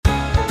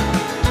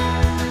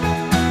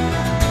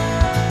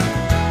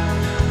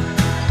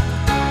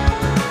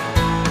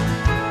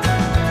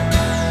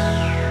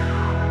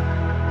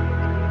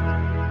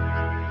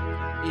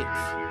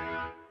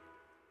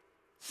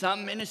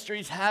Some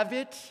ministries have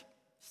it,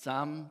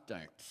 some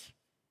don't.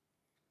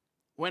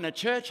 When a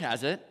church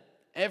has it,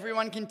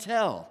 everyone can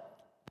tell.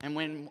 And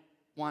when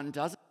one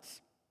doesn't,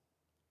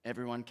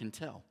 everyone can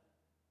tell.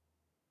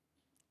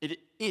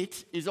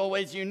 It is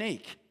always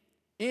unique.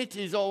 It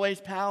is always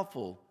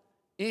powerful.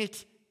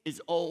 It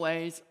is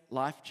always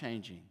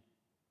life-changing.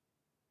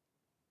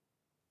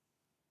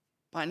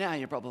 By now,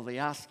 you're probably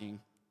asking,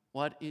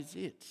 what is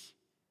it?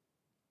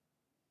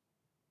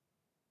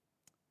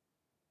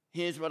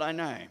 Here's what I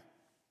know.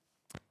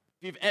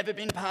 If you've ever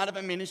been part of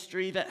a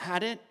ministry that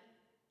had it,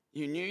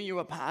 you knew you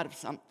were part of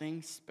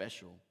something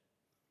special.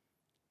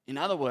 In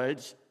other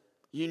words,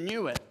 you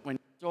knew it when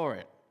you saw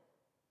it.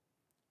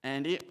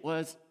 And it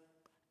was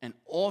an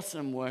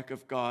awesome work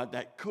of God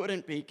that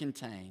couldn't be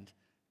contained,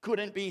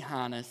 couldn't be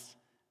harnessed,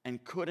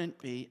 and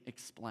couldn't be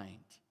explained.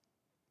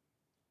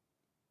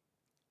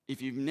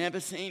 If you've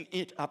never seen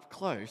it up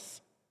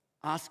close,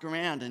 ask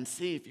around and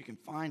see if you can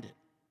find it.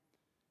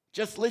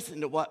 Just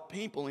listen to what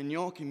people in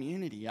your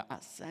community are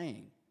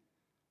saying.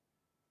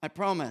 I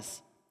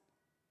promise,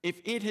 if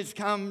it has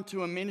come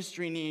to a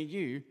ministry near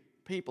you,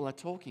 people are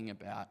talking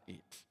about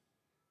it.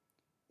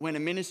 When a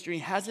ministry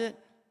has it,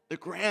 the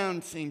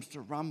ground seems to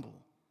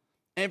rumble.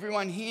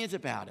 Everyone hears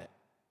about it.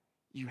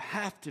 You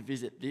have to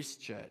visit this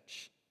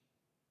church.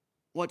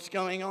 What's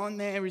going on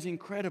there is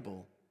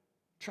incredible.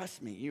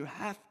 Trust me, you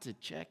have to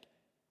check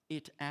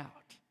it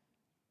out.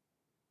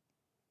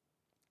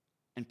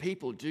 And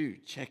people do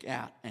check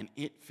out an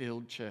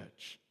it-filled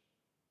church.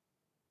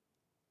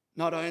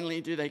 Not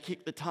only do they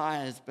kick the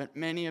tires, but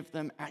many of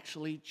them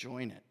actually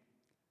join it.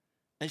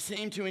 They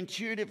seem to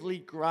intuitively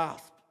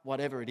grasp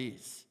whatever it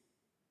is.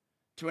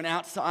 To an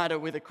outsider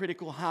with a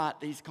critical heart,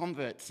 these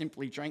converts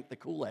simply drank the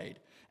Kool-Aid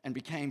and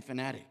became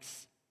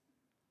fanatics.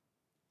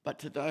 But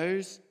to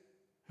those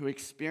who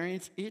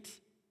experience it,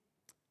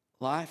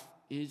 life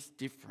is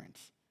different.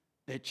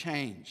 They're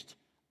changed.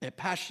 They're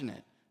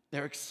passionate.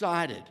 They're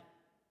excited.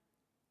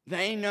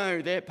 They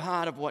know they're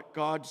part of what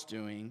God's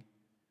doing,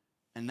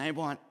 and they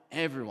want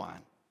everyone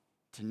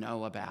to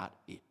know about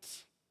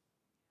it.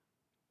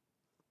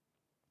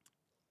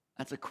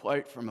 That's a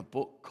quote from a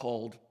book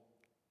called,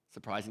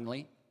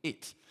 surprisingly,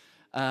 It.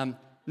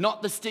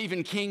 Not the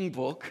Stephen King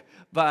book,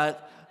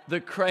 but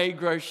the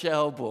Craig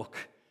Rochelle book.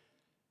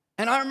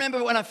 And I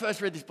remember when I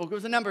first read this book, it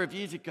was a number of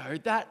years ago,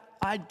 that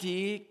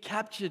idea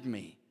captured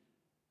me,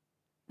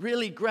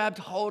 really grabbed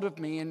hold of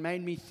me and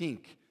made me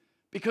think.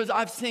 Because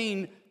I've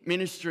seen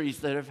ministries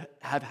that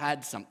have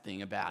had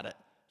something about it,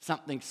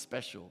 something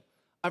special.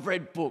 I've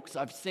read books,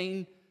 I've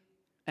seen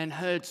and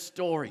heard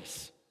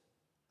stories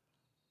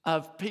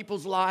of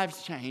people's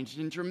lives changed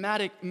in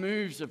dramatic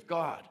moves of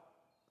God.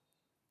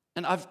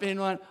 And I've been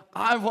like,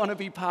 I want to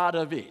be part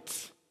of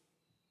it.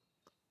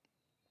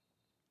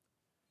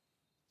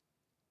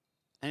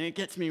 And it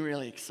gets me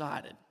really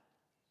excited.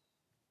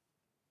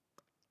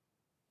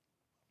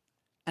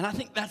 And I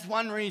think that's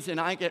one reason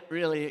I get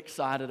really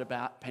excited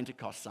about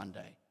Pentecost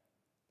Sunday.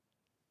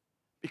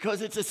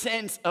 Because it's a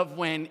sense of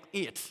when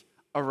it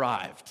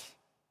arrived.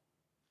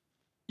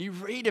 You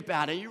read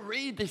about it, you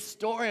read this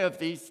story of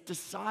these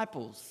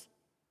disciples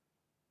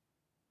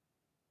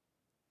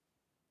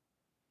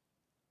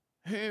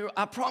who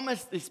are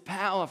promised this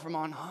power from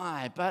on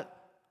high,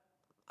 but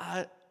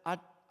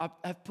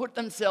have put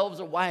themselves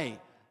away,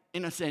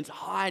 in a sense,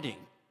 hiding,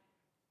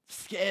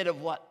 scared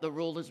of what the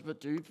rulers would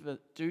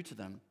do to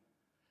them.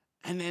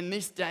 And then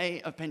this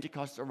day of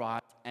Pentecost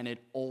arrives, and it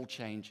all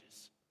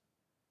changes.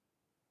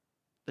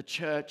 The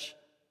church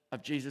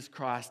of Jesus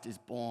Christ is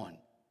born.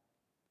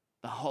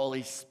 The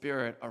Holy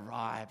Spirit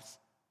arrives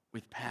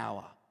with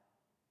power.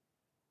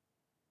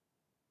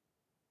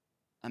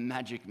 A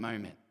magic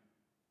moment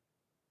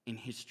in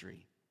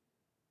history.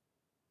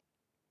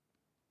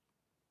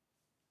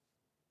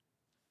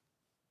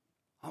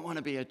 I want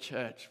to be a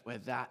church where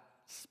that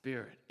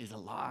Spirit is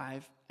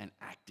alive and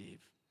active.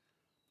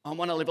 I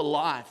want to live a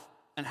life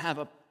and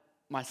have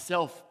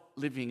myself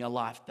living a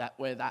life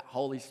where that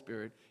Holy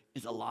Spirit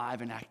is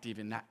alive and active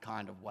in that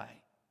kind of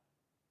way.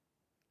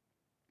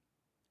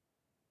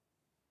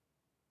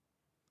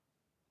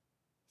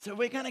 So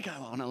we're going to go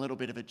on a little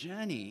bit of a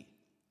journey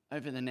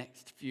over the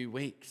next few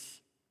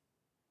weeks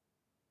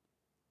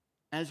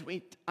as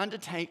we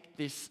undertake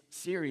this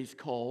series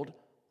called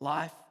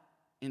Life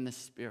in the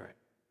Spirit.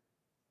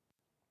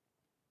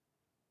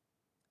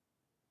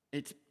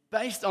 It's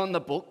based on the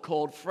book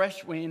called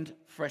Fresh Wind,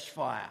 Fresh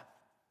Fire.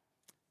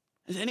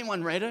 Has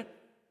anyone read it?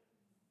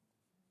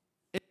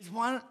 It's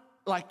one,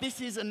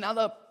 this is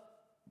another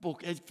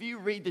book. If you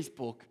read this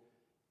book,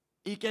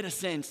 you get a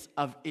sense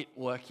of it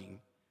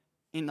working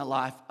in the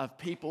life of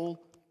people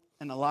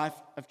and the life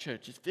of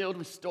church. It's filled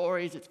with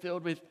stories. It's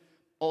filled with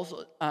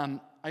also,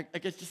 I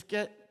guess, just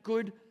get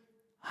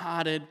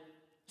good-hearted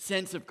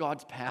sense of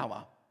God's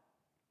power.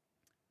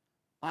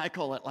 I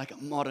call it like a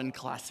modern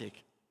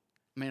classic.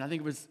 I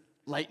think it was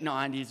late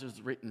 90s it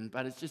was written,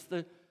 but it's just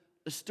the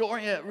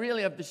story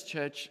really of this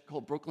church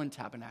called Brooklyn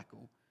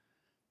Tabernacle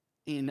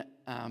in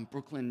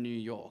Brooklyn, New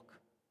York.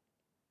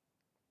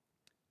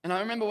 And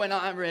I remember when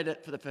I read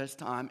it for the first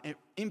time, it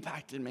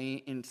impacted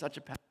me in such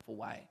a powerful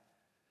way.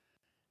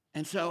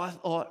 And so I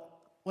thought,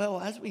 well,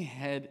 as we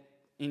head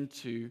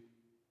into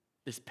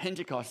this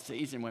Pentecost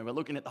season where we're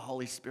looking at the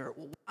Holy Spirit,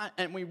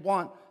 and we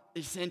want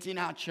this sense in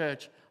our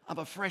church of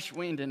a fresh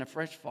wind and a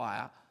fresh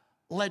fire,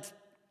 let's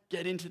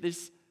get into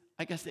this,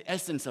 I guess, the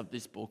essence of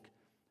this book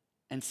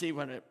and see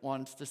what it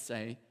wants to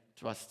say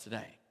to us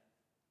today.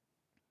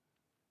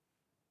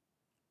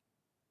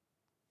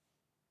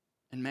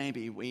 And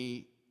maybe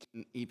we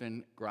can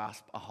even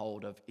grasp a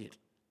hold of it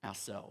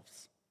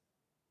ourselves.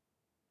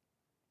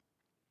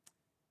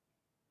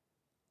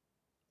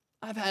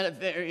 I've had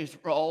various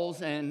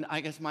roles, and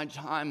I guess my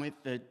time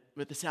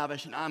with the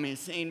Salvation Army has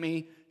seen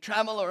me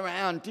travel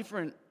around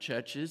different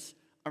churches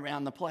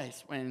around the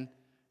place. When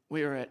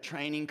we were at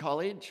training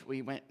college,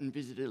 we went and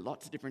visited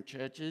lots of different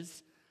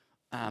churches,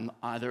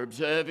 either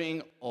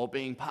observing or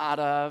being part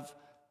of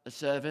the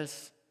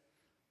service.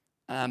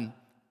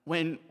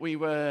 When we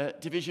were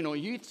divisional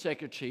youth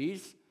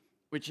secretaries,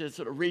 which is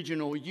sort of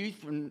regional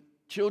youth and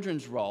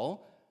children's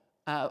role,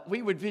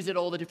 we would visit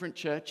all the different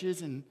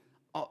churches, and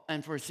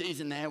for a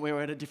season there, we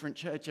were at a different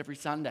church every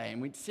Sunday,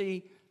 and we'd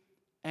see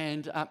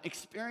and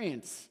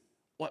experience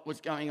what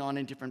was going on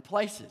in different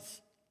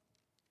places.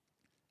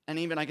 And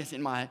even, I guess,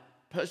 in my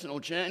personal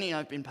journey,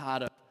 I've been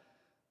part of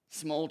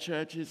small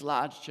churches,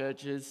 large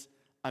churches.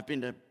 I've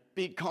been to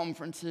big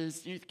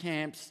conferences, youth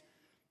camps,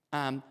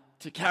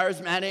 to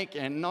charismatic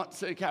and not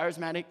so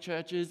charismatic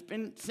churches,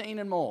 been seen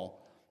them all.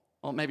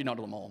 Or maybe not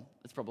them all,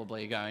 it's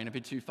probably going a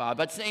bit too far,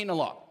 but seen a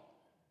lot.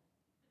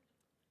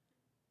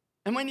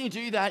 And when you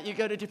do that, you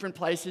go to different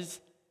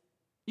places,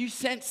 you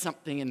sense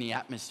something in the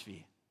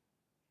atmosphere.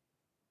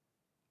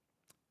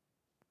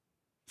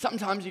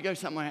 Sometimes you go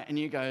somewhere and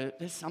you go,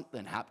 there's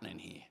something happening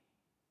here.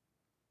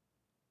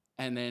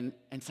 And then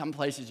in some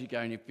places you go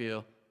and you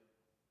feel,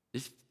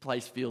 this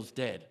place feels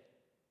dead.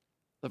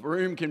 The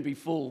room can be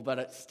full, but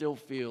it still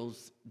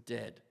feels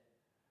dead.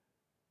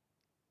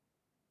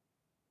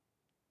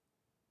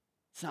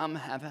 Some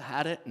have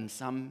had it and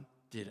some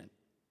didn't.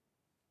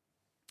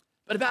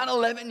 But about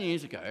 11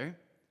 years ago,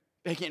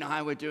 Becky and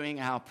I were doing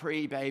our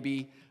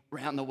pre-baby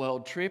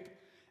round-the-world trip,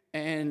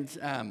 and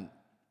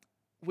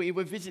we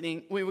were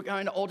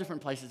going to all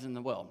different places in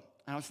the world.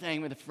 And I was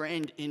staying with a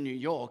friend in New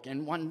York,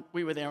 and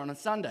we were there on a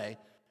Sunday,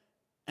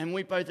 and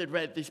we both had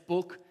read this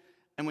book,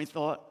 and we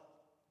thought,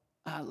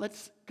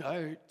 let's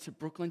go to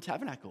Brooklyn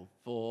Tabernacle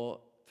for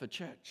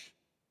church.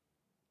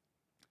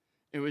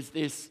 It was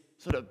this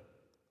sort of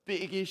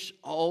biggish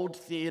old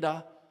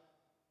theatre.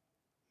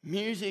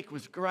 Music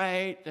was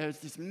great. There was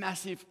this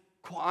massive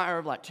choir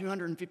of like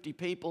 250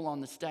 people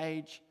on the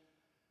stage.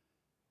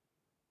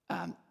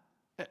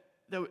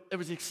 It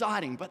was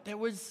exciting, but there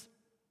was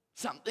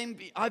something.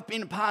 I've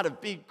been a part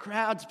of big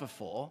crowds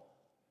before,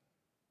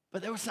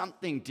 but there was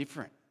something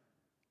different.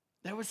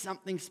 There was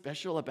something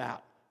special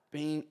about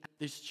being at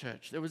this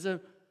church. There was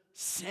a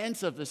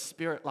sense of the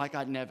Spirit like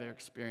I'd never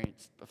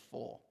experienced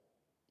before.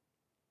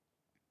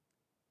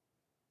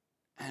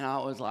 And I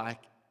was like,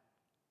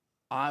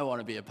 I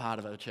want to be a part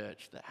of a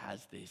church that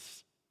has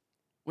this.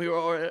 We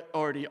were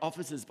already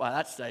officers by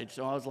that stage,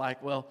 so I was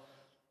like, well,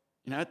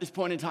 at this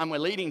point in time, we're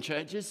leading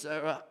churches,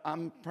 so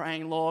I'm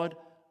praying, Lord,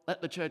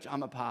 let the church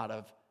I'm a part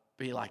of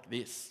be like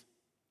this.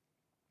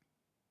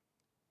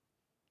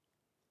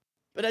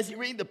 But as you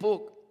read the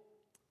book,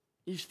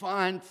 you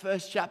find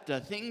first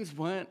chapter, things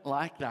weren't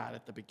like that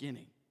at the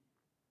beginning.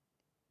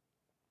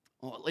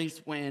 Or at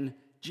least when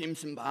Jim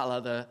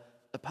Simbala,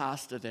 the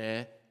pastor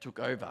there, took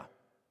over.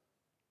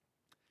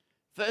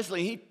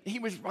 Firstly, he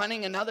was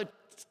running another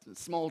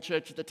small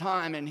church at the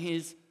time, and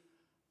his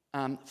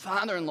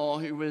father-in-law,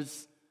 who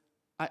was,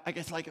 I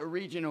guess, like a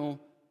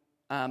regional,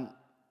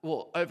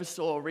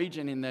 oversaw a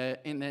region in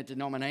their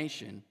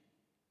denomination,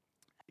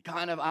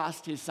 kind of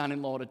asked his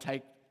son-in-law to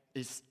take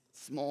this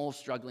small,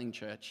 struggling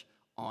church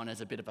on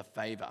as a bit of a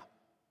favor,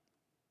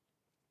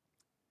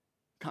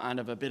 kind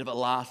of a bit of a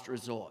last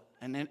resort.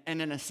 And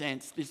in a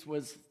sense, this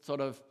was sort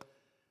of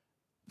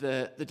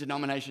the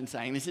denomination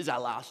saying, this is our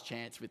last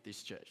chance with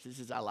this church. This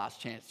is our last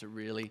chance to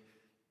really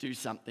do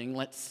something.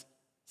 Let's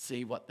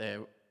see what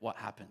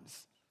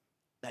happens.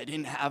 They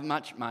didn't have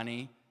much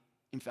money.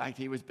 In fact,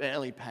 he was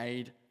barely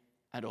paid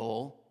at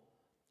all.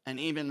 And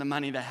even the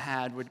money they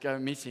had would go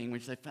missing,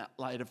 which they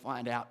later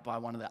find out by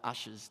one of the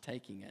ushers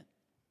taking it.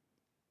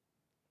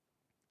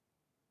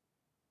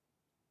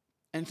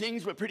 And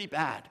things were pretty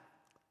bad.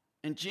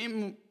 And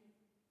Jim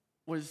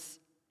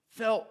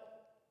felt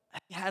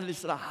he had this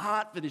sort of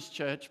heart for this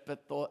church,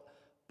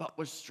 but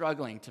was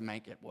struggling to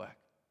make it work.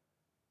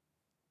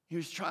 He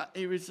was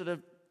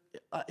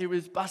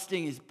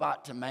busting his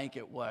butt to make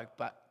it work,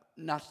 but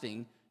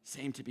nothing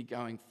seemed to be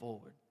going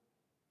forward.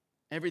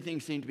 Everything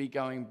seemed to be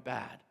going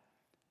bad,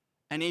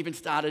 and even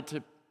started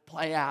to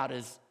play out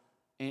as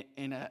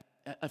in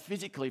a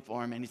physically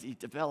for him, and as he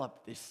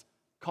developed this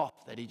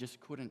cough that he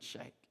just couldn't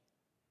shake.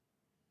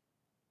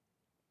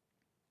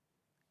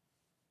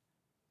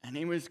 And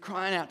he was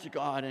crying out to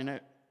God in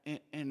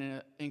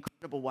an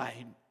incredible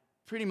way,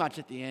 pretty much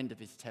at the end of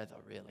his tether,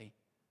 really.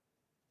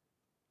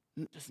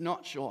 just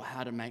not sure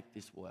how to make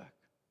this work.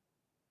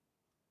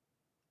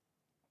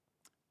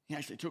 He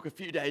actually took a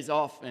few days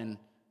off and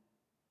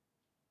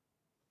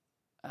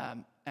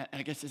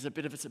I guess there's a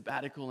bit of a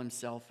sabbatical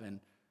himself and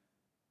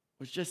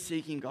was just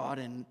seeking God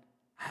and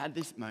had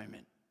this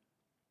moment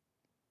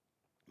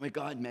where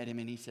God met him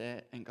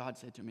and God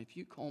said to him, if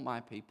you call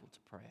my people to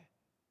prayer,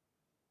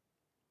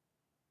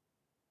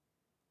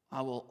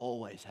 I will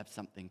always have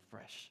something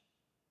fresh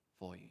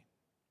for you.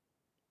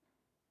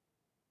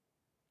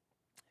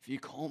 If you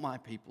call my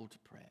people to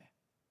prayer,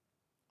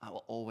 I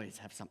will always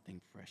have something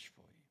fresh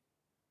for you.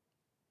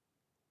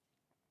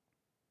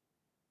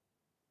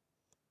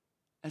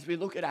 As we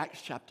look at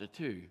Acts chapter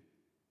 2,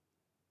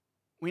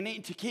 we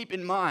need to keep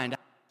in mind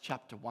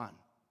chapter 1.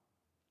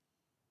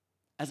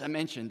 As I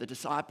mentioned, the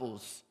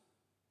disciples,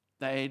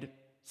 they'd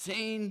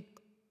seen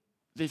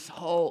the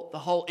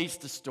whole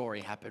Easter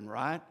story happen,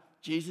 right?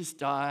 Jesus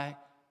die,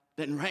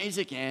 then raise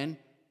again,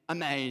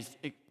 amazed,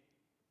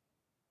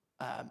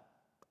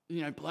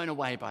 blown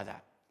away by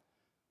that.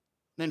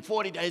 Then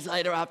 40 days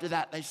later after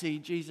that, they see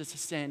Jesus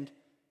ascend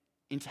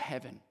into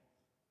heaven.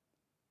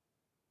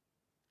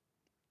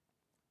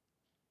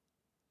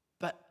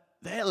 But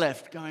they're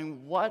left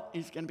going, what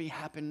is going to be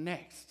happen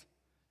next?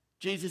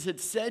 Jesus had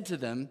said to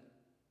them,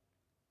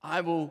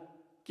 I will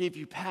give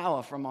you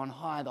power from on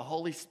high. The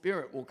Holy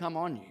Spirit will come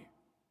on you.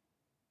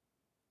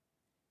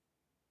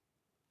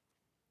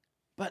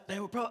 But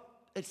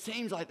it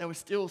seems like they were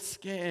still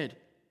scared,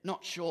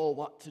 not sure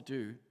what to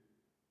do,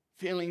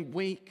 feeling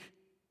weak,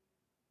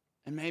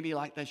 and maybe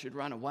like they should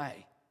run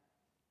away.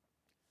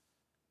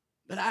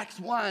 But Acts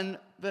 1,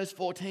 verse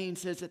 14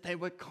 says that they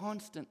were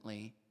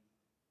constantly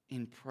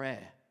in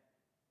prayer.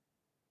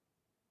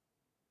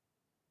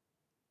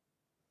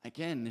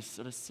 Again, this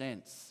sort of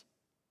sense,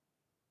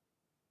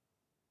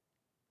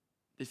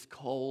 this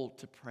call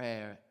to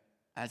prayer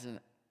as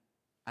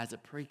a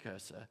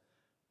precursor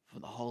for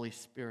the Holy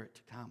Spirit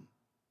to come.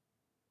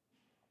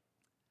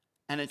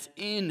 And it's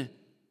in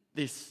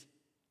this,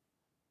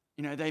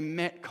 they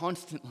met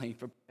constantly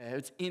for prayer.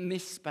 It's in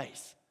this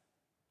space,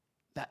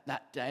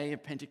 that day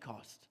of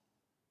Pentecost,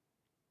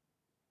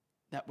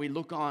 that we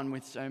look on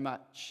with so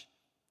much,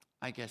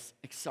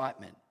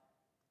 excitement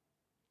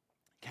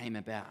came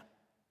about.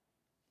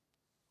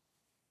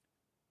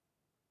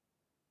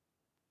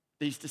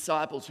 These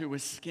disciples who were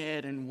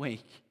scared and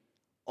weak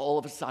all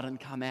of a sudden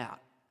come out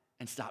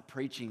and start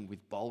preaching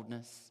with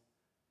boldness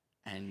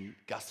and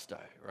gusto,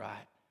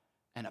 right?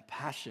 And a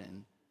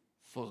passion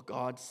for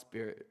God's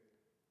Spirit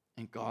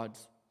and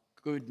God's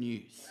good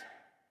news.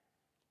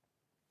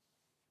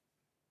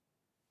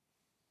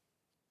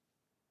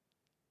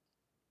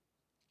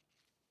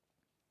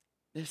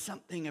 There's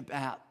something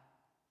about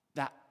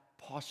that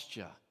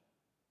posture,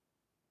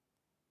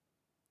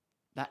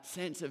 that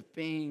sense of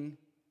being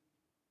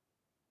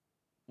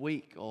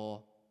weak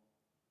or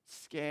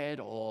scared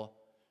or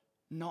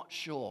not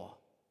sure,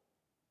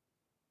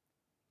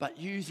 but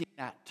using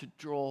that to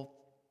draw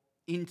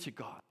into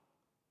God,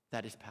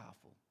 that is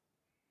powerful.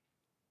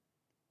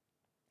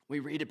 We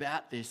read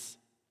about this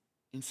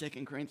in 2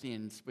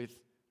 Corinthians with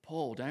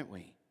Paul, don't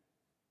we?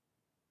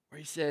 Where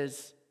he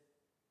says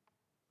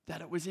that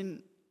it was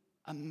in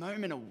a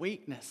moment of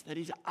weakness that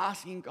he's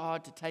asking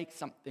God to take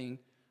something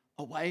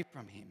away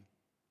from him.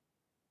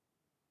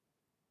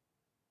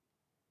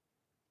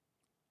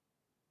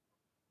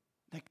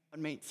 That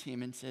God meets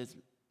him and says,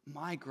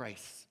 my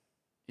grace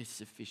is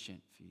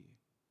sufficient for you.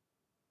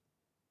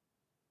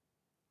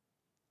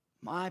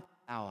 My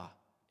power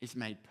is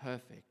made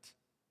perfect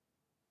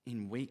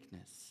in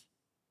weakness.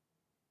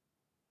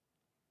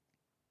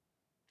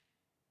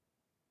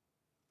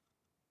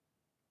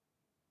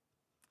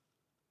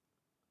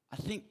 I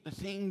think the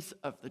things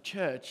of the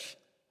church,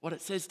 what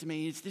it says to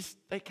me is this: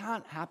 they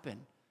can't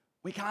happen.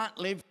 We can't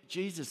live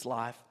Jesus'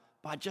 life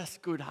by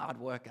just good hard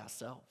work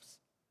ourselves.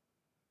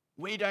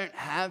 We don't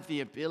have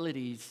the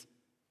abilities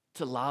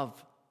to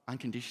love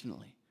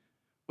unconditionally.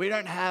 We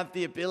don't have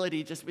the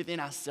ability just within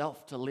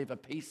ourselves to live a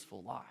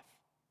peaceful life.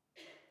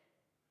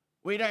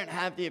 We don't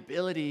have the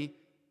ability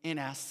in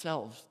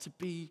ourselves to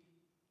be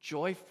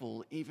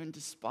joyful even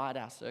despite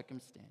our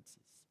circumstances.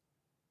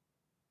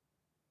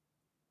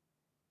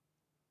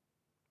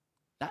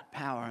 That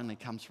power only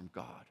comes from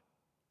God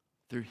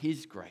through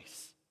His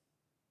grace.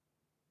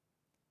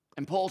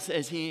 And Paul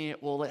says here,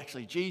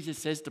 Jesus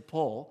says to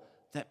Paul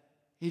that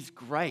His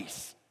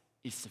grace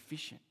is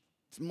sufficient.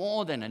 It's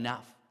more than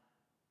enough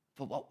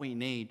for what we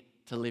need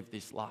to live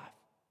this life.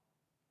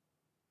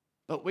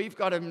 But we've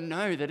got to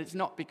know that it's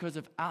not because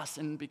of us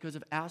and because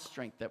of our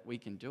strength that we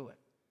can do it.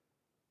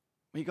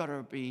 We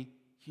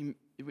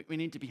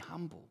need to be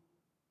humble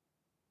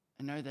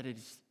and know that it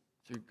is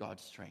through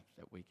God's strength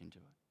that we can do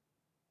it.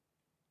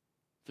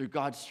 Through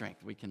God's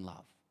strength we can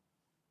love.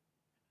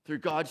 Through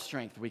God's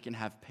strength we can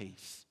have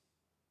peace.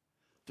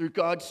 Through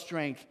God's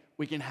strength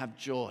we can have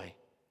joy.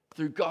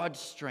 Through God's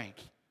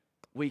strength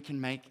we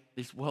can make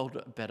this world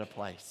a better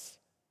place.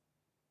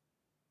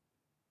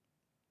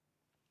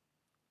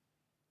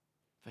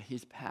 For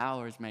His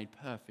power is made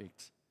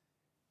perfect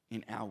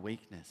in our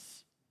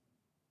weakness.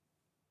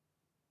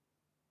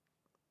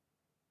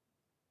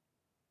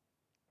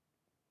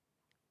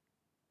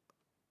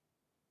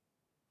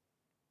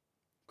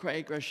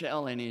 Craig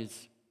Rochelle, in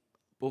his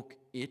book,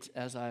 It,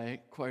 as I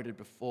quoted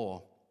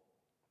before,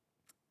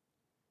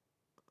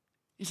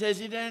 he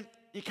says you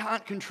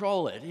can't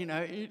control it.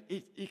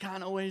 You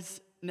can't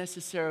always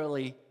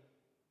necessarily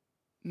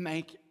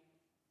make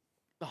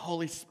the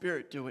Holy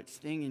Spirit do its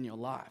thing in your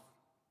life.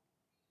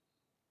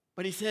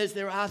 But he says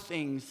there are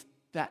things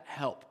that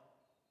help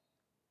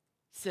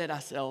set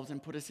ourselves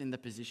and put us in the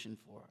position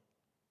for it.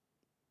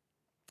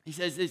 He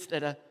says this,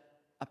 that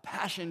a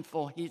passion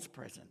for his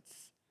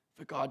presence,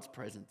 for God's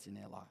presence in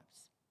our lives.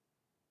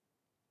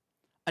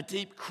 A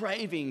deep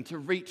craving to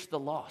reach the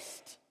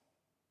lost.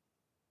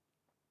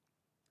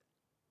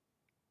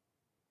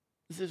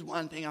 This is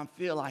one thing I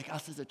feel like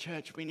us as a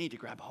church, we need to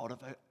grab hold of,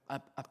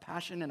 a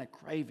passion and a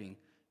craving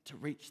to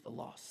reach the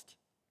lost.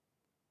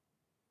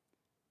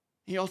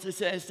 He also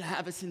says to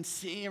have a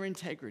sincere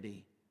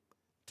integrity,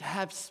 to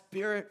have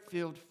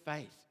spirit-filled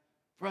faith,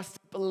 for us to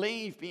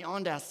believe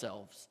beyond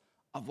ourselves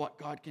of what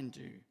God can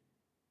do,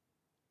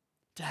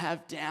 to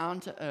have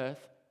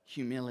down-to-earth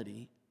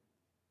humility,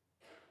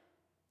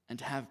 and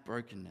to have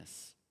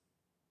brokenness.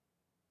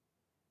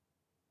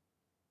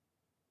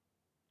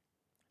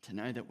 To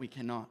know that we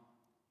cannot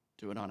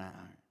do it on our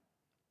own.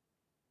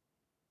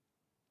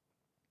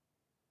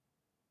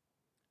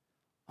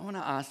 I want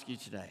to ask you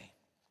today,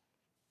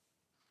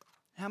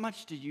 how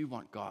much do you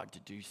want God to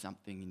do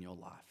something in your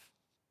life?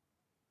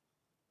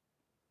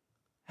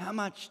 How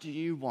much do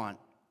you want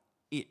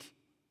it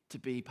to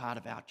be part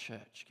of our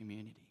church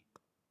community?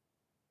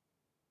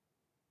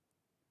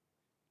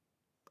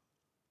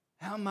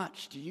 How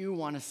much do you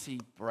want to see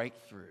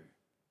breakthrough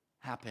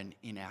happen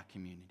in our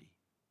community?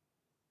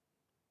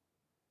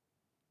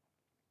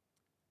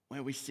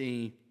 Where we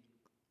see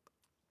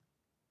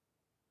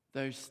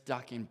those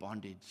stuck in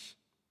bondage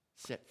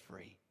set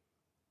free.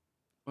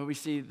 Where we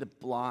see the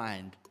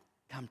blind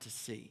come to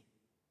see.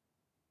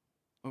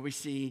 Where we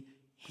see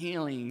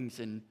healings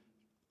and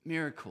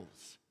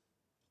miracles.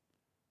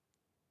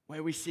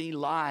 Where we see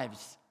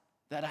lives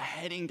that are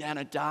heading down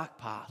a dark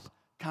path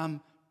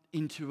come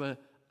into a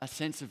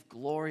sense of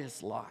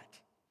glorious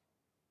light.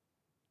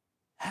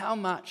 How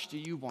much do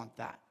you want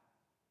that?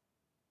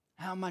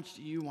 How much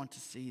do you want to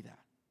see that?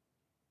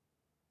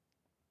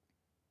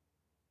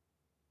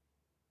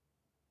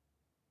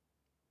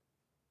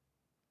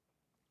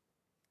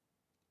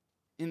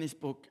 In this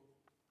book,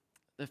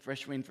 The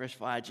Fresh Wind, Fresh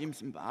Fire, Jim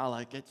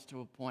Cymbala gets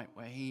to a point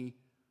where he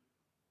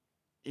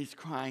is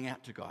crying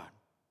out to God.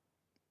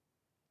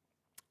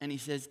 And he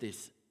says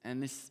this,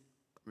 and this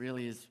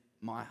really is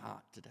my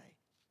heart today.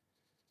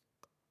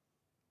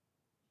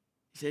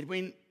 He said,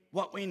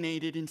 what we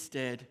needed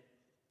instead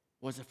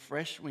was a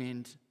fresh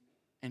wind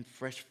and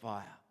fresh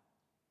fire.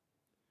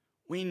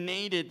 We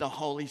needed the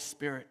Holy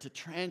Spirit to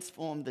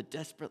transform the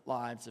desperate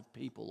lives of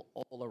people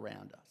all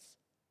around us.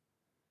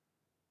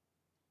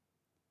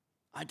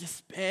 I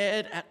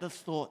despaired at the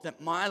thought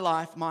that my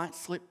life might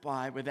slip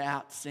by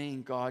without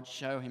seeing God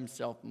show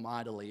himself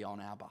mightily on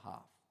our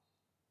behalf.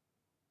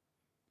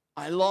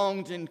 I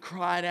longed and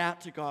cried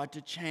out to God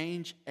to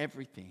change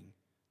everything.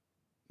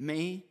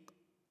 Me,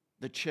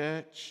 the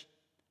church,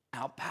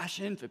 our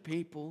passion for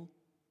people,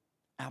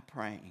 our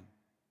praying.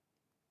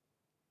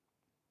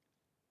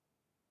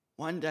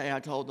 One day I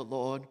told the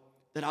Lord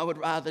that I would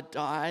rather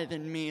die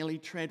than merely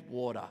tread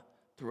water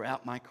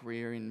throughout my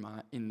career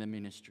in the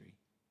ministry.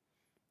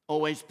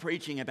 Always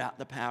preaching about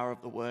the power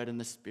of the word and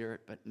the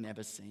Spirit, but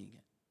never seeing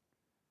it.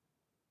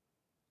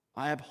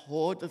 I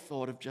abhorred the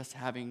thought of just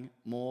having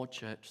more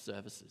church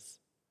services.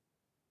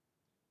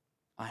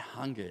 I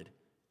hungered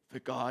for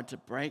God to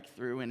break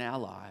through in our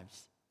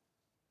lives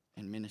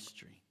and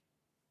ministry.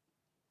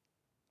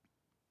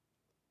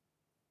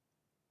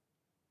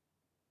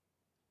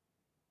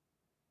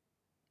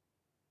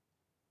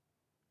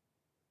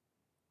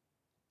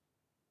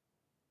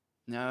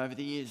 Now, over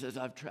the years, as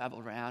I've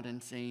traveled around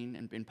and seen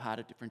and been part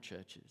of different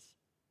churches,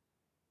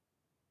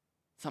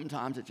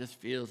 sometimes it just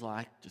feels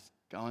like just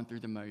going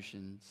through the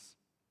motions.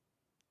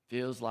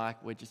 Feels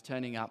like we're just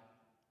turning up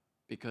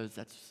because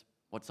that's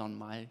what's on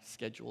my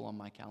schedule, on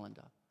my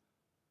calendar.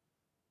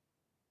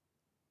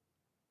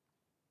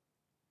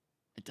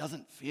 It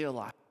doesn't feel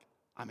like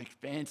I'm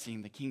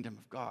advancing the kingdom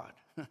of God.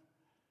 It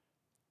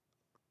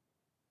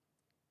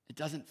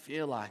doesn't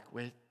feel like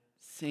we're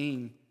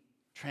seeing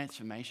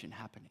transformation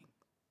happening.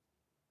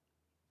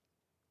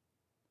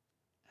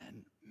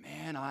 And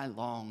man, I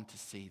long to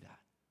see that.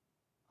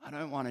 I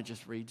don't want to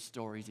just read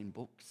stories in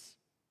books.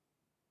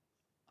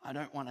 I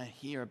don't want to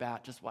hear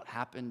about just what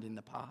happened in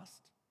the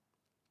past.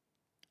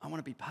 I want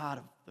to be part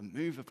of the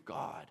move of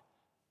God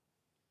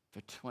for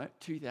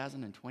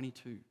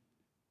 2022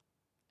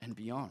 and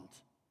beyond.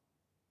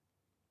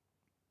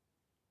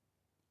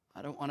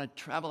 I don't want to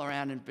travel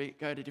around and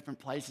go to different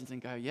places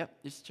and go,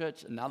 yep, this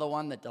church, another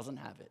one that doesn't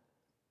have it.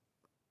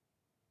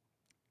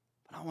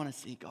 But I want to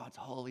see God's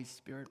Holy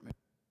Spirit move.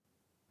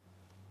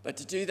 But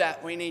to do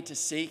that, we need to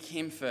seek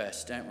him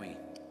first, don't we?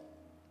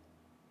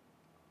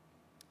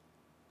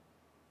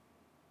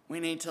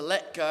 We need to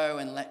let go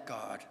and let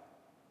God.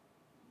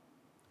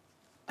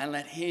 And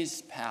let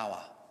his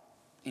power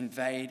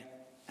invade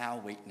our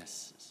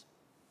weaknesses.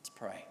 Let's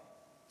pray.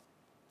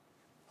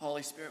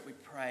 Holy Spirit, we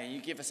pray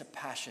you give us a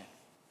passion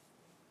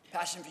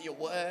for your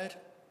word,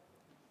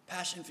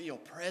 passion for your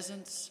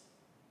presence,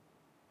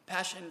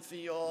 passion for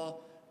your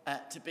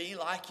to be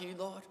like you,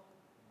 Lord,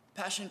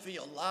 passion for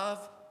your love,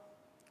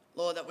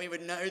 Lord, that we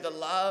would know the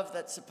love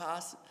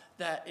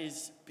that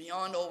is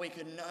beyond all we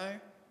could know,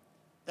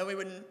 that we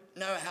would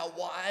know how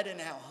wide and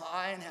how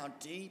high and how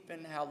deep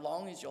and how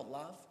long is your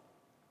love.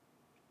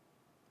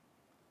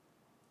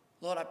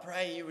 Lord, I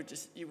pray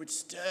you would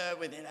stir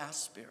within our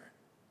spirit.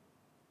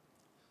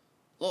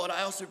 Lord,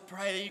 I also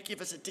pray that you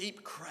give us a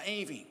deep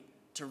craving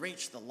to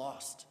reach the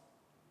lost.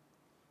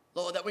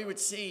 Lord, that we would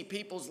see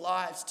people's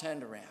lives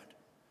turned around.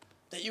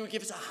 That you would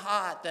give us a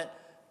heart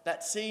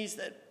that sees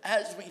that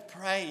as we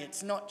pray,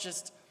 it's not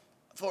just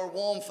for a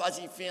warm,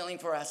 fuzzy feeling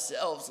for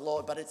ourselves,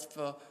 Lord, but it's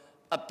for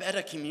a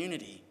better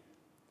community.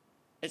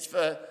 It's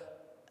for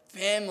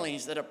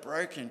families that are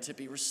broken to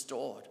be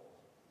restored.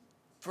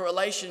 For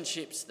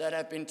relationships that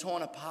have been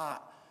torn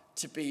apart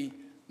to be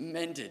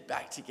mended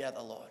back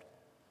together, Lord.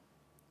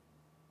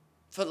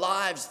 For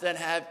lives that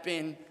have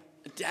been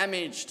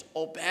damaged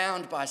or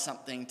bound by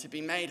something to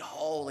be made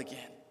whole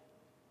again.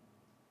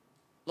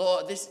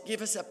 Lord,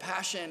 give us a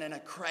passion and a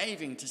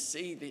craving to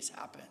see this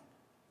happen.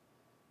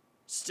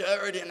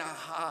 Stir it in our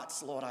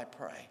hearts, Lord, I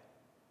pray.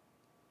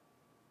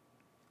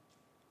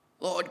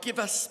 Lord, give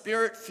us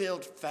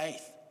spirit-filled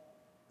faith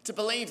to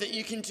believe that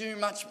you can do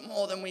much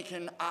more than we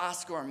can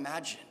ask or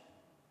imagine.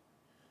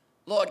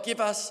 Lord, give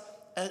us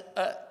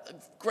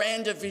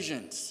grander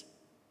visions.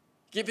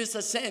 Give us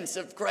a sense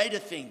of greater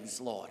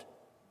things, Lord.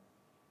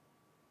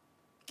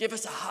 Give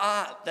us a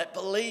heart that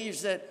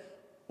believes that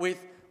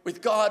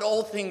with God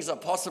all things are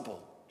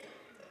possible.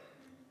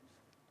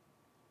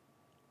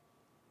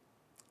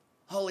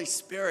 Holy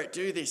Spirit,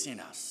 do this in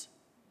us.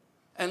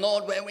 And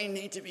Lord, where we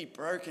need to be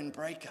broken,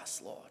 break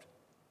us, Lord.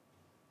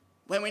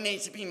 Where we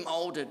need to be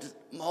molded,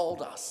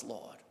 mold us,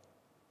 Lord.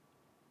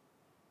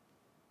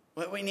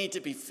 Where we need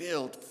to be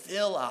filled,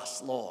 fill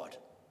us, Lord,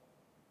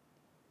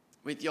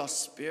 with your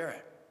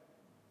Spirit.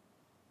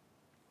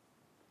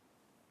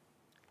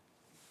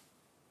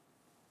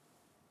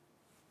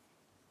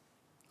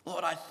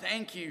 Lord, I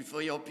thank you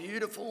for your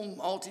beautiful,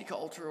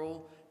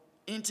 multicultural,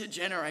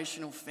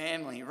 intergenerational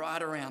family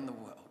right around the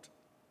world.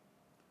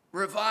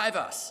 Revive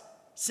us,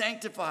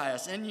 sanctify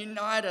us, and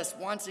unite us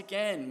once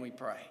again, we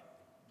pray.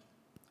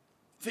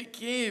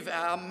 Forgive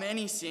our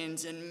many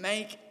sins and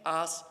make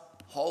us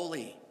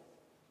holy.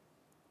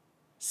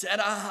 Set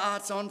our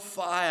hearts on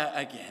fire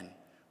again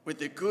with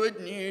the good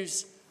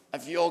news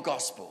of your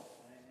gospel.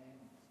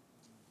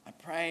 I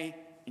pray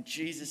in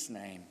Jesus'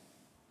 name,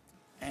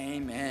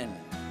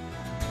 amen.